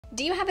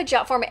Do you have a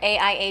Jotform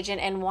AI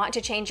agent and want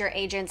to change your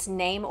agent's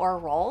name or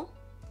role?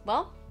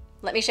 Well,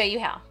 let me show you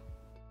how.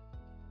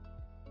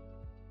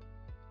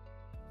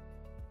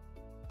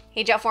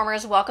 Hey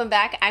Jotformers, welcome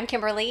back. I'm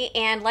Kimberly,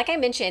 and like I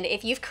mentioned,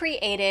 if you've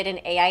created an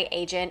AI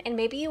agent and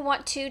maybe you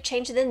want to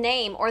change the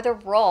name or the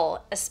role,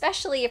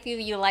 especially if you're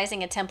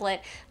utilizing a template,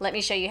 let me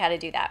show you how to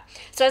do that.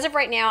 So as of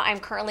right now, I'm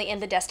currently in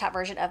the desktop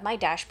version of my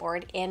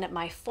dashboard. In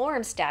my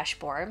Forms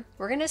dashboard,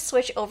 we're going to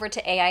switch over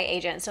to AI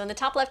agent. So in the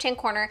top left-hand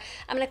corner,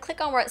 I'm going to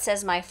click on where it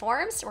says My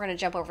Forms. We're going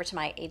to jump over to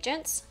My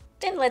Agents.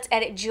 Then let's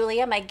edit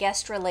Julia, my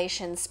guest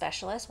relations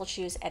specialist. We'll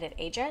choose Edit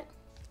Agent.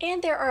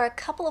 And there are a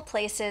couple of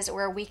places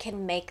where we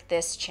can make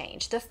this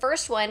change. The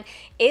first one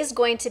is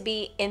going to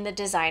be in the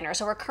designer.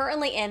 So we're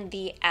currently in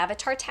the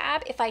avatar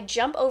tab. If I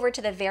jump over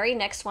to the very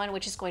next one,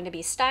 which is going to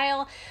be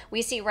style,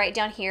 we see right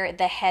down here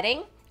the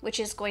heading, which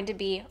is going to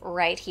be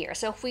right here.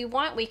 So if we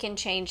want, we can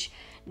change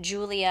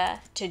Julia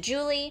to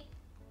Julie,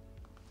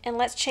 and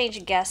let's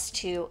change guest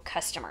to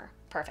customer.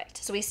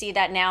 Perfect. So we see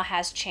that now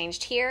has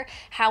changed here.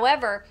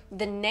 However,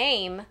 the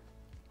name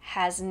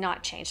has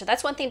not changed. So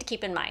that's one thing to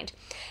keep in mind.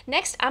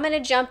 Next, I'm going to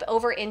jump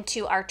over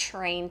into our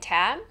Train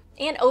tab.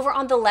 And over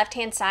on the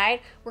left-hand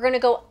side, we're going to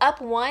go up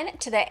one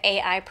to the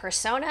AI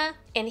persona.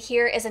 And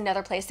here is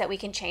another place that we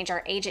can change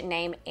our agent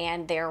name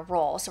and their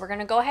role. So we're going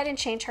to go ahead and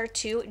change her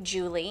to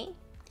Julie.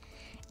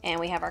 And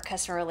we have our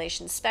customer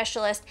relations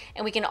specialist,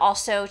 and we can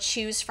also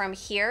choose from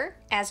here,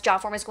 as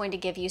Jotform is going to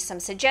give you some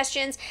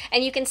suggestions.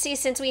 And you can see,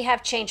 since we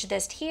have changed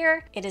this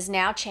here, it is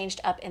now changed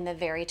up in the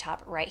very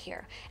top right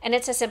here. And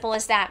it's as simple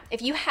as that.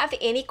 If you have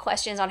any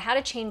questions on how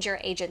to change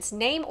your agent's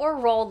name or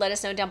role, let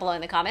us know down below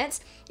in the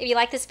comments. If you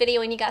like this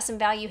video and you got some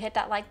value, hit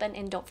that like button,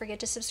 and don't forget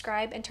to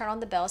subscribe and turn on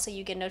the bell so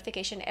you get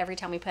notification every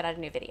time we put out a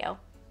new video.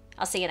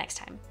 I'll see you next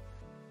time.